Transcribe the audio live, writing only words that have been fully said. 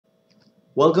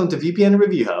Welcome to VPN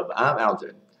Review Hub. I'm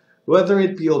Algin. Whether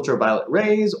it be ultraviolet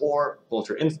rays or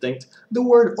ultra instinct, the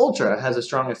word ultra has a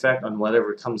strong effect on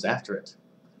whatever comes after it.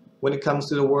 When it comes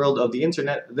to the world of the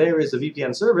internet, there is a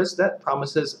VPN service that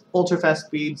promises ultra-fast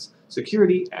speeds,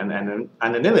 security, and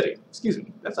anonymity. Excuse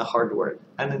me, that's a hard word.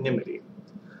 Anonymity.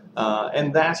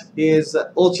 And that is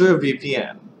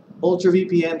UltraVPN.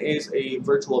 UltraVPN is a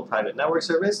virtual private network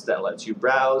service that lets you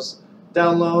browse,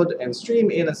 download, and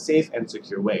stream in a safe and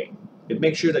secure way. It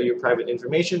makes sure that your private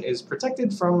information is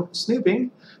protected from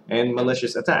snooping and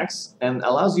malicious attacks, and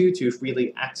allows you to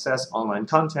freely access online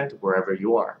content wherever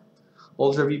you are.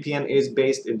 UltraVPN is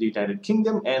based in the United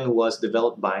Kingdom and was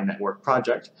developed by Network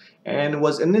Project, and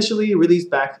was initially released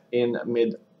back in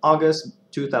mid-August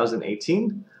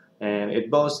 2018. And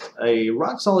it boasts a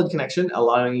rock-solid connection,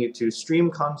 allowing you to stream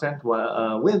content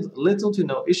with little to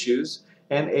no issues,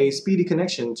 and a speedy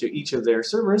connection to each of their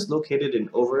servers located in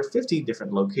over 50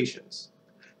 different locations.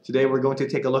 Today we're going to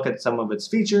take a look at some of its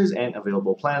features and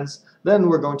available plans. Then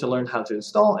we're going to learn how to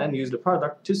install and use the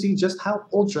product to see just how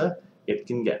ultra it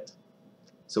can get.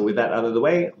 So with that out of the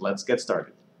way, let's get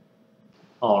started.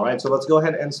 Alright, so let's go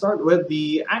ahead and start with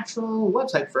the actual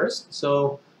website first.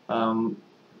 So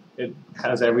it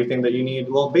has everything that you need,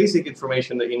 well, basic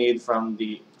information that you need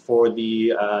for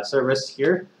the service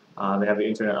here. They have the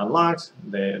internet unlocked.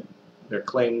 They're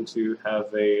claiming to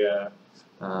have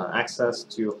access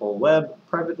to whole web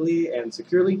privately and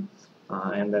securely.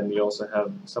 And then you also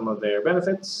have some of their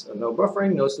benefits: no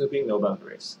buffering, no snooping, no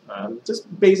boundaries. Just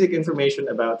basic information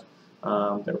about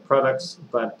their products,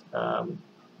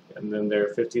 and then there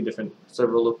are 50 different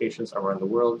server locations around the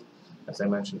world, as I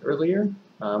mentioned earlier.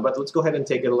 But let's go ahead and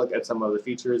take a look at some of the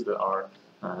features that are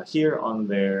here on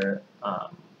their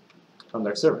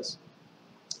service.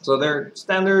 So their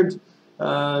standard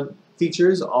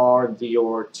features are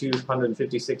your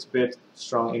 256-bit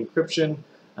strong encryption.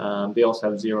 They also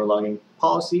have zero logging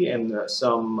policy and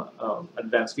some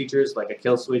advanced features like a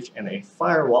kill switch and a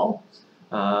firewall.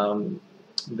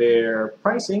 Their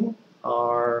pricing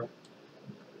are,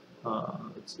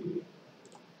 let's see.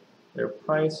 Their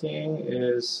pricing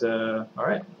is all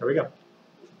right. Here we go.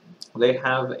 They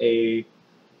have a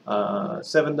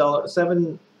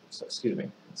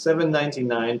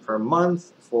 $7.99 per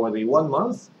month for the 1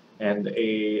 month, and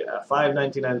a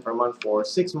 $5.99 per month for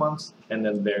 6 months, and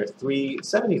then they're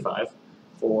 $3.75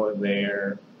 for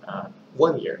their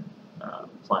 1 year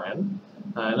plan.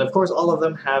 And of course, all of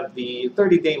them have the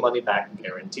 30-day money-back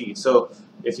guarantee. So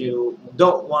if you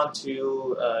don't want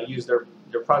to use their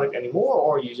product anymore,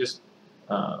 or you just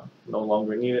no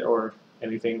longer need it or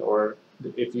anything, or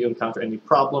if you encounter any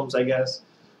problems, I guess,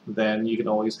 then you can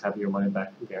always have your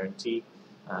money-back guarantee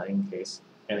in case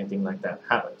anything like that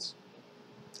happens.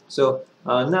 So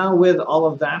now with all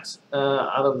of that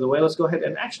out of the way, let's go ahead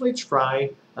and actually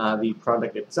try the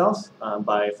product itself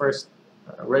by first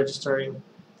registering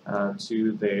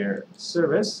to their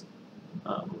service.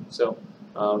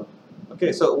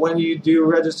 Okay, so when you do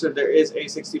register, there is a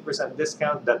 60%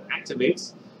 discount that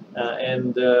activates,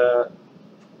 and the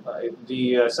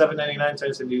 $7.99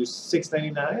 turns into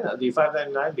 $6.99. The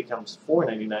 $5.99 becomes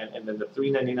 $4.99, and then the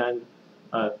 $3.99,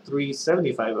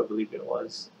 $3.75, I believe it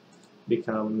was,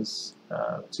 becomes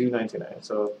 $2.99.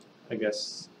 So I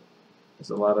guess there's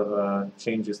a lot of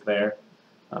changes there.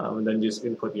 And then just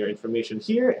input your information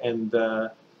here, and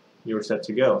you're set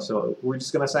to go. So we're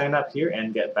just gonna sign up here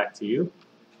and get back to you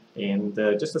in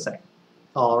just a second.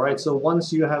 Alright, so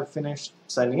once you have finished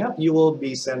signing up, you will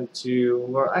be sent to,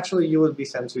 or actually you will be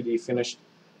sent to the finished,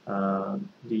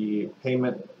 the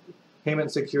payment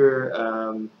secure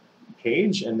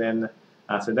page, and then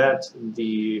after that,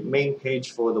 the main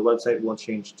page for the website will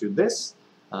change to this.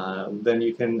 Then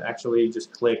you can actually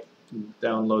just click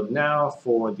download now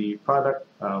for the product.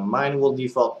 Mine will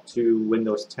default to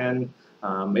Windows 10.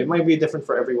 It might be different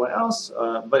for everyone else,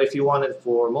 but if you want it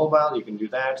for mobile, you can do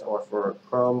that, or for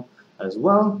Chrome as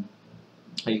well.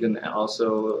 You can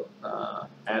also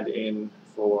add in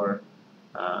for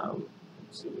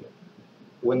let's see,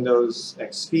 Windows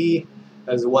XP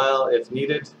as well if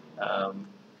needed.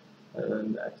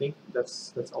 And I think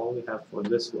that's all we have for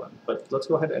this one. But let's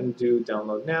go ahead and do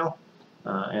download now,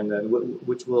 and then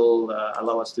which will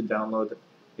allow us to download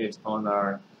it on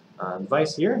our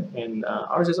device here. And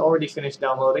ours is already finished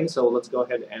downloading, so let's go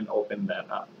ahead and open that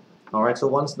up. Alright, so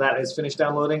once that is finished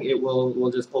downloading,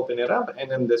 we'll just open it up,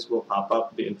 and then this will pop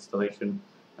up the installation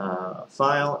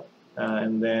file,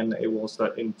 and then it will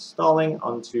start installing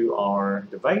onto our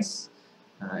device.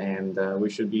 And we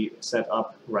should be set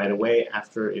up right away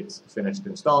after it's finished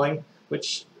installing,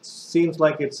 which seems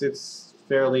like it's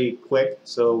fairly quick,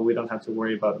 so we don't have to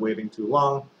worry about waiting too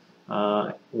long.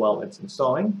 while it's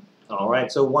installing.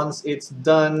 Alright, so once it's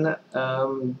done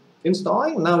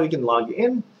installing, now we can log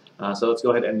in. So let's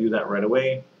go ahead and do that right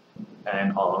away.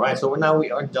 And alright, so now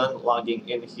we are done logging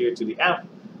in here to the app.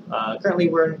 Currently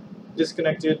we're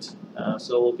disconnected,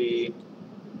 so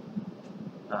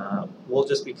we'll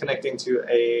just be connecting to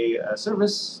a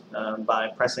service by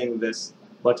pressing this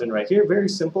button right here. Very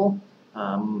simple.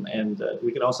 And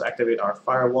we can also activate our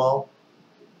firewall.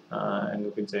 And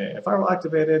we can say firewall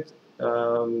activated,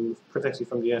 protects you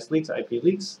from DNS leaks, IP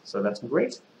leaks, so that's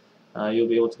great. You'll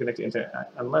be able to connect to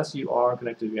internet unless you are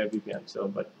connected via VPN. So,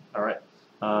 but all right,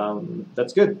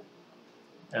 that's good.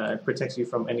 It protects you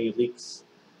from any leaks.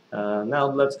 Now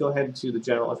let's go ahead to the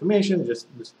general information. Just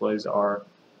displays our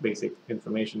basic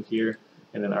information here,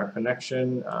 and then our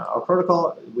connection, our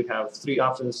protocol. We have three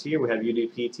options here. We have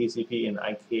UDP, TCP, and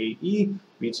IKE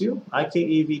v2.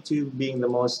 IKE v2 being the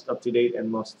most up-to-date and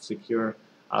most secure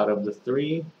out of the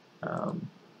three.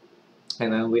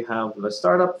 And then we have the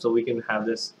startup, so we can have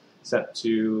this set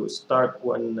to start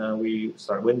when we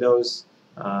start Windows.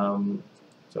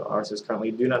 So ours is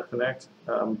currently do not connect,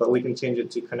 but we can change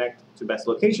it to connect to best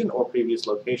location or previous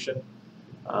location.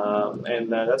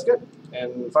 And that's good.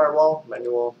 And firewall,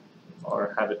 manual,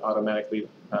 or have it automatically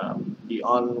be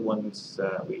on once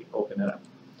we open it up.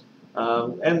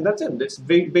 And that's it. It's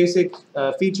basic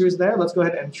features there. Let's go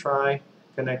ahead and try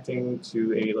connecting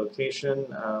to a location.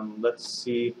 Let's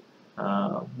see.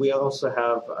 We also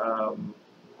have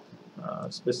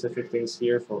specific things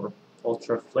here for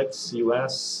UltraFlix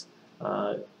US,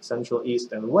 Central,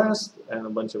 East, and West, and a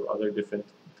bunch of other different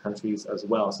countries as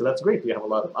well. So that's great. We have a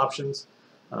lot of options.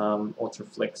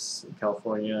 UltraFlix,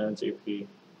 California, JP,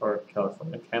 or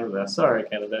California, Canada. Sorry,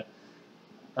 Canada.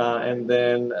 And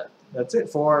then that's it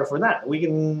for that. We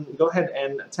can go ahead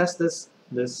and test this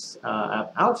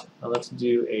app out. Now let's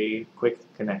do a quick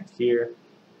connect here.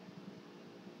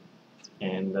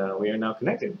 And we are now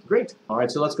connected. Great. All right,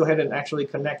 so let's go ahead and actually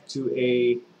connect to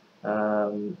a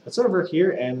server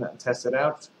here and test it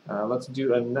out. Let's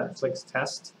do a Netflix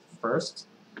test first.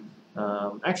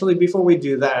 Actually, before we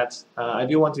do that, I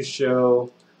do want to show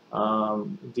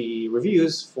the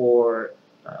reviews for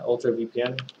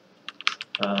UltraVPN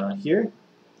here.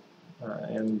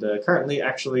 And currently,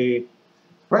 actually,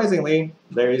 surprisingly,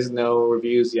 there is no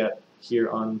reviews yet here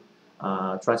on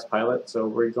Trustpilot, so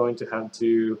we're going to have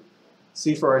to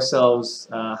see for ourselves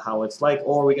how it's like,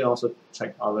 or we can also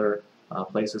check other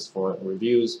places for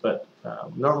reviews, but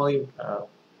normally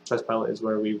Trustpilot is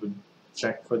where we would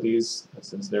check for these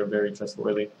since they're very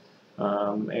trustworthy.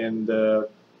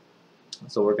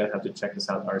 So we're going to have to check this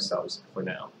out ourselves for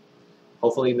now.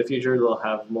 Hopefully in the future they'll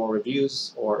have more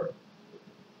reviews or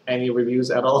any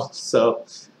reviews at all, so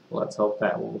let's hope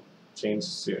that will change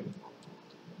soon.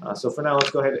 So for now,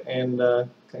 let's go ahead and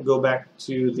go back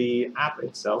to the app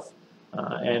itself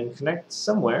and connect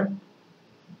somewhere.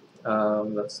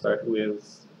 Let's start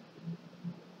with,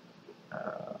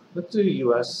 let's do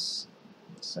US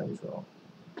Central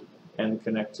and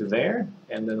connect to there,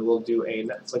 and then we'll do a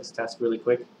Netflix test really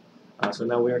quick. So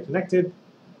now we are connected.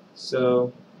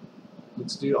 So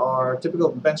let's do our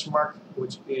typical benchmark,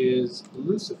 which is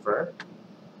Lucifer,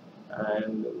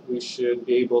 and we should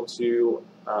be able to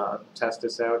test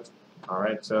this out.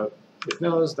 Alright, so it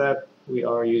knows that we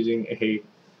are using a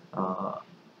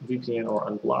VPN or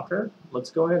unblocker.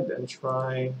 Let's go ahead and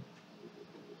try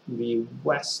the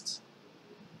West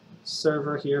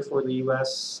server here for the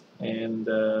US and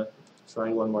try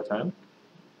one more time.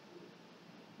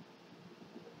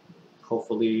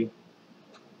 Hopefully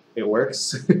it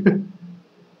works.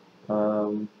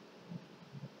 Alright,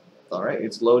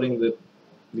 it's loading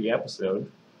the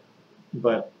episode,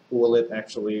 but will it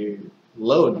actually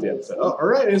load the episode? Oh,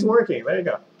 alright, it's working. There you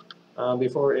go.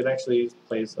 Before it actually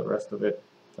plays the rest of it.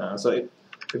 So it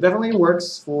definitely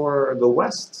works for the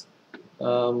West.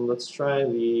 Let's try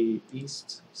the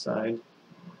East side.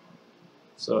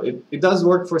 So it does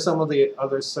work for some of the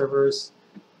other servers,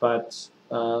 but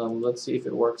let's see if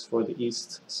it works for the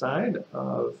East side.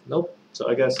 Nope. So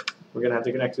I guess we're going to have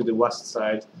to connect to the West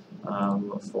side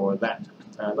for that.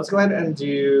 Let's go ahead and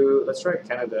let's try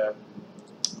Canada.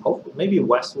 Hopefully, maybe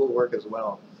West will work as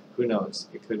well. Who knows?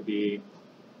 It could be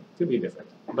different.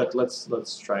 But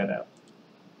let's try it out.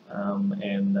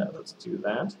 And let's do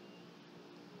that.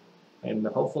 And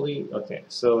hopefully, okay,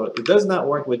 so it does not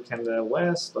work with Canada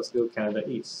West. Let's do Canada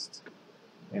East.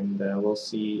 And we'll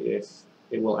see if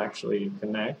it will actually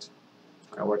connect.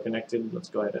 We're connected. Let's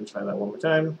go ahead and try that one more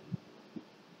time.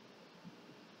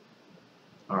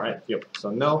 Alright, yep, so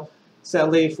no.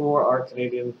 Sadly for our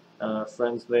Canadian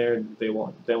friends there, they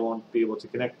won't be able to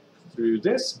connect through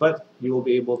this, but you will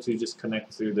be able to just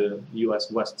connect through the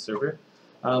US West server.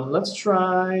 Let's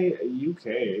try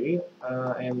UK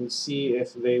and see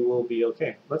if they will be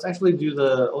okay. Let's actually do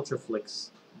the Ultraflix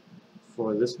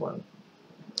for this one.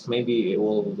 Maybe it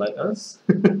will let us.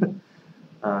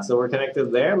 So we're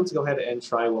connected there. Let's go ahead and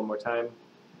try one more time.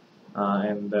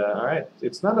 Alright,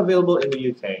 it's not available in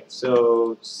the UK,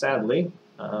 so sadly,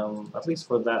 at least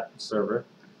for that server.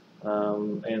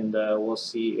 We'll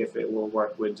see if it will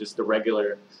work with just the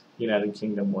regular United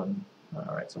Kingdom one.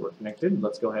 Alright, so we're connected.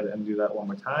 Let's go ahead and do that one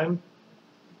more time.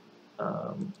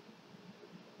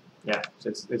 Yeah,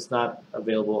 it's not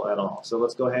available at all. So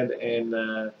let's go ahead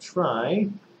and try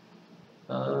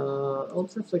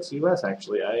Ultraflix US,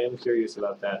 actually. I am curious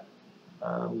about that.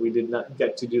 We did not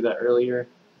get to do that earlier.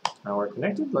 Now we're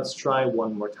connected. Let's try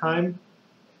one more time.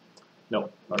 No.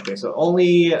 Okay, so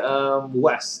only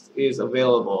West is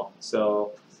available.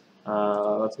 So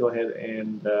let's go ahead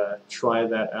and try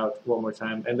that out one more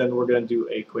time. And then we're going to do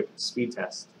a quick speed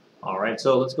test. Alright,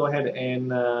 so let's go ahead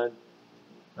and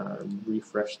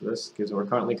refresh this because we're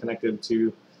currently connected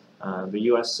to the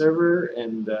US server.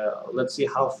 And let's see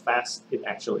how fast it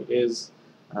actually is.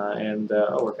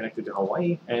 Oh, we're connected to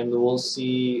Hawaii. And we'll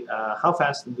see how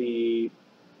fast the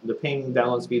ping,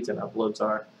 download speeds, and uploads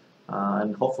are.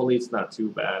 And hopefully it's not too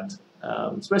bad,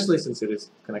 especially since it is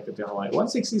connected to Hawaii.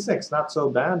 166, not so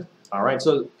bad. Alright,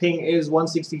 so ping is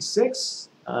 166,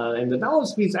 and the download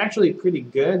speed is actually pretty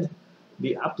good.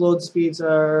 The upload speeds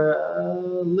are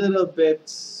a little bit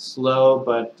slow,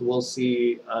 but we'll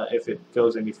see if it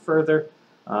goes any further.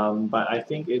 But I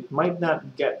think it might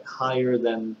not get higher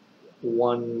than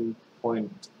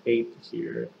 1.8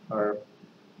 here, or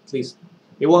at least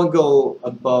it won't go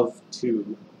above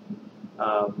 2.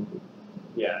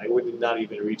 Yeah, it would not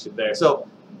even reach it there. So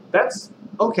that's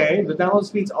okay. The download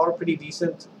speeds are pretty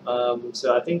decent.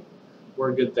 So I think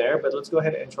we're good there. But let's go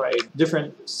ahead and try a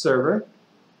different server.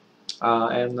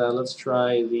 Let's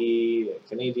try the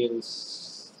Canadian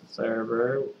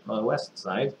server on the west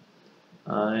side.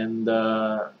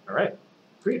 Alright,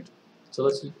 great. So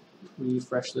let's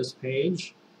refresh this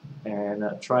page and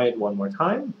try it one more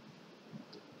time.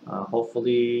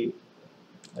 Hopefully,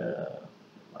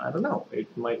 I don't know, it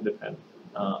might depend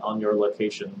on your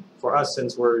location. For us,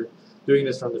 since we're doing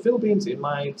this from the Philippines, it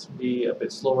might be a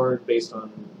bit slower based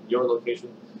on your location.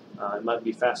 It might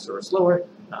be faster or slower.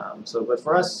 But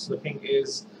for us, the ping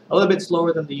is a little bit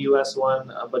slower than the US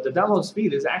one, but the download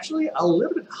speed is actually a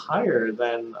little bit higher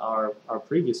than our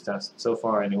previous test so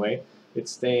far anyway.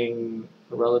 It's staying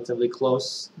relatively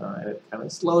close, and it kind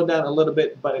of slowed down a little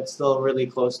bit, but it's still really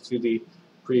close to the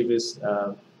previous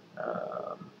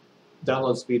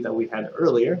download speed that we had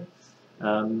earlier.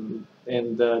 The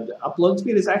upload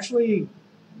speed is actually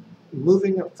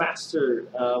moving faster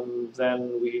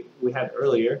than we had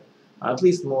earlier, at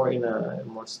least more in a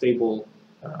more stable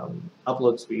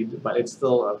upload speed, but it's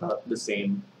still about the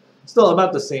same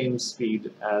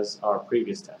speed as our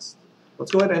previous test.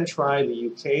 Let's go ahead and try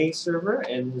the UK server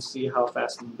and see how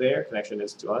fast their connection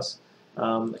is to us.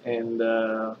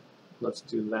 Let's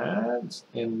do that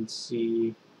and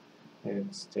see.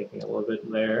 It's taking a little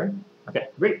bit there. Okay,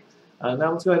 great.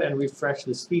 Now let's go ahead and refresh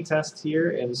the speed test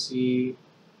here and see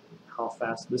how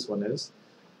fast this one is.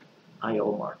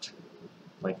 IO Mart.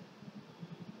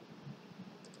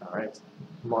 Alright,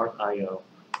 Mart IO.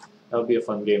 That would be a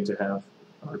fun game to have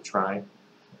or try.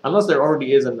 Unless there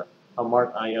already is a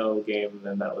Mart IO game,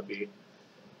 then that would be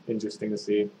interesting to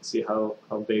see how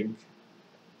big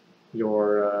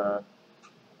your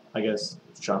I guess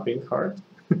shopping cart.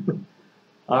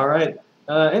 Alright.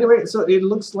 Anyway, so it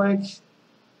looks like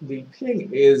the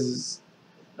ping is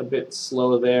a bit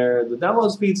slow there. The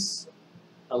download speed's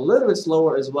a little bit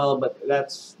slower as well, but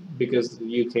that's because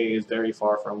the UK is very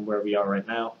far from where we are right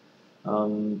now.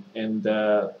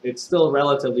 It's still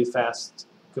relatively fast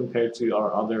compared to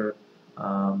our other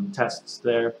tests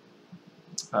there.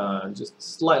 Just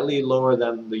slightly lower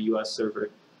than the US server,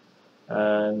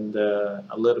 and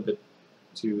a little bit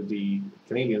to the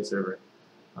Canadian server.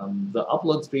 The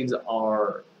upload speeds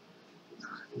are,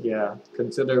 yeah,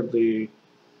 considerably,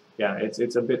 yeah,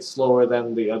 it's a bit slower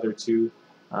than the other two.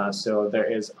 So there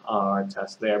is our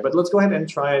test there. But let's go ahead and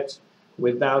try it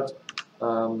without,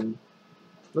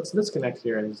 let's disconnect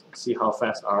here and see how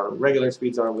fast our regular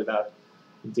speeds are without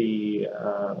the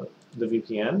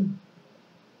VPN.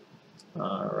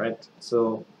 Alright,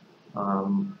 so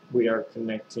we are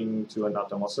connecting to an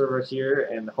optimal server here,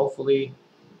 and hopefully,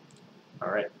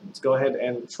 alright, let's go ahead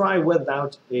and try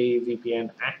without a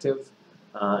VPN active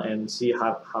and see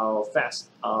how fast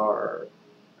our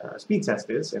speed test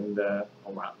is. Oh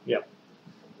wow, yeah,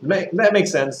 that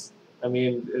makes sense. I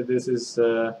mean, this is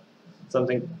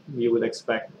something you would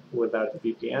expect without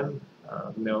VPN.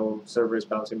 No servers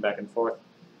bouncing back and forth,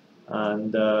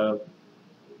 and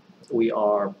we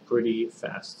are pretty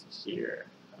fast here.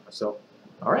 So,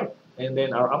 all right. And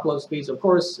then our upload speeds, of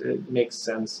course, it makes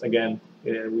sense. Again,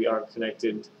 we are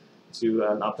connected to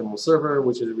an optimal server,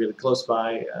 which is really close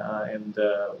by, and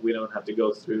we don't have to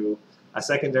go through a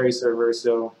secondary server.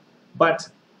 So, but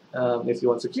if you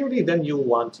want security, then you'll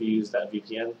want to use that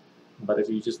VPN. But if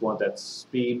you just want that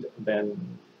speed,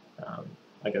 then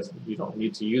I guess you don't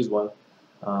need to use one.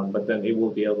 But then it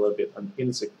will be a little bit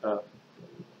insecure.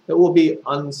 It will be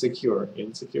unsecure.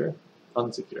 Insecure?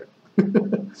 Unsecure.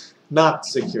 Not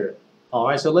secure.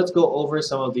 Alright, so let's go over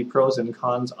some of the pros and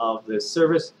cons of this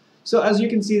service. So as you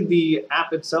can see, the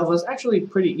app itself is actually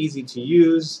pretty easy to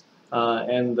use,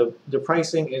 and the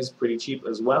pricing is pretty cheap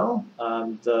as well.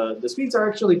 The speeds are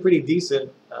actually pretty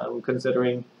decent,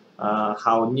 considering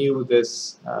how new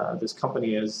this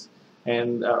company is,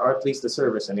 and or at least the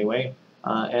service anyway.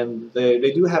 And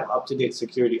they do have up-to-date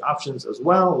security options as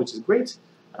well, which is great.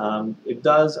 It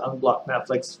does unblock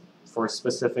Netflix for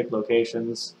specific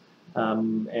locations,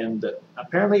 and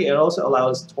apparently it also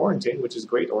allows torrenting, which is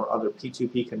great, or other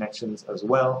P2P connections as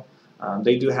well.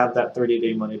 They do have that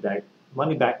 30-day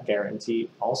money-back guarantee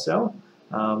also.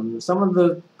 Some of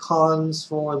the cons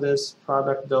for this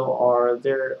product, though, are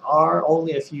there are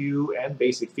only a few and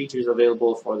basic features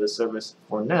available for the service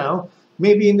for now.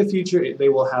 Maybe in the future they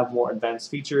will have more advanced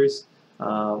features,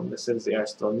 since they are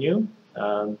still new.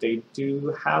 They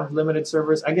do have limited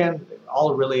servers, again,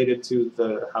 all related to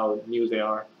how new they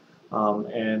are.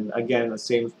 And again, the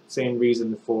same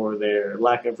reason for their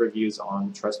lack of reviews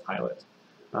on Trustpilot.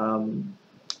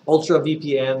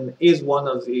 UltraVPN is one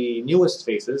of the newest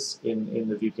faces in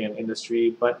the VPN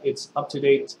industry, but its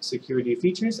up-to-date security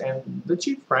features and the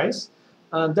cheap price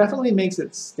definitely makes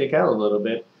it stick out a little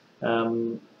bit.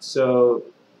 Also,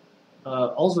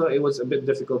 it was a bit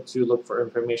difficult to look for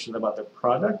information about the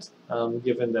product,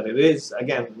 given that it is,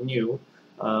 again, new.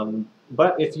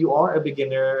 But if you are a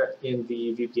beginner in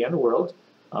the VPN world,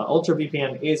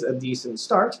 UltraVPN is a decent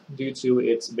start due to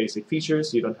its basic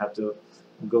features. You don't have to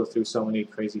go through so many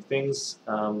crazy things.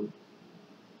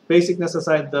 Basicness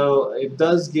aside, though, it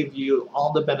does give you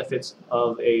all the benefits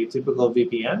of a typical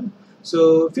VPN.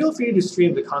 So feel free to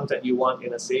stream the content you want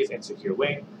in a safe and secure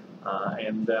way.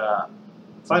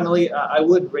 Finally, I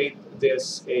would rate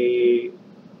this a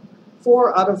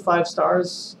 4 out of 5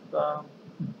 stars,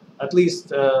 at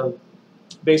least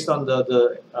based on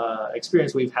the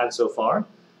experience we've had so far.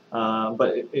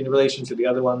 But in relation to the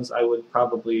other ones, I would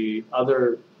probably,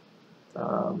 older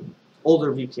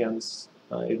VPNs,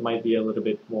 it might be a little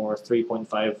bit more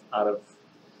 3.5 out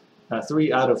of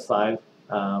 3 out of 5.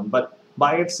 But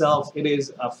by itself, it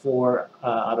is a 4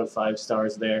 out of 5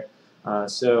 stars there.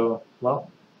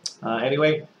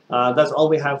 Anyway, that's all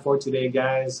we have for today,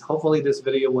 guys. Hopefully this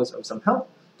video was of some help.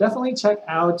 Definitely check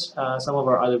out some of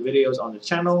our other videos on the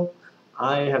channel.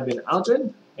 I have been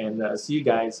Aldrin, and see you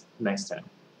guys next time.